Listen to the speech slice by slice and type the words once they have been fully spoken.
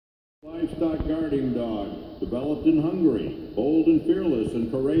Livestock guarding dog, developed in Hungary, bold and fearless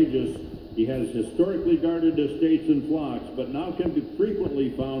and courageous. He has historically guarded estates and flocks, but now can be frequently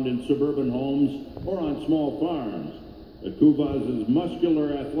found in suburban homes or on small farms. The kuvasz is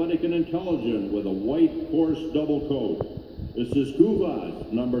muscular, athletic, and intelligent with a white, coarse double coat. This is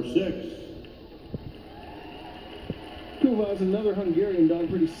kuvasz, number 6. Kuvasz, another Hungarian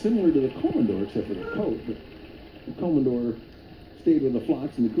dog, pretty similar to the Komondor, except for the coat. But the Komondor stayed with the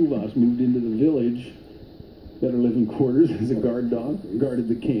flocks, and the kuvasz moved into the village, better living quarters as a guard dog, guarded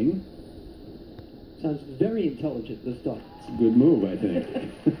the king. Sounds very intelligent, this dog. It's a good move, I think.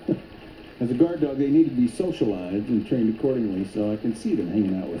 As a guard dog, they need to be socialized and trained accordingly, so I can see them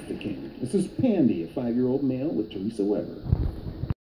hanging out with the king. This is Pandy, a 5-year-old male with Teresa Weber.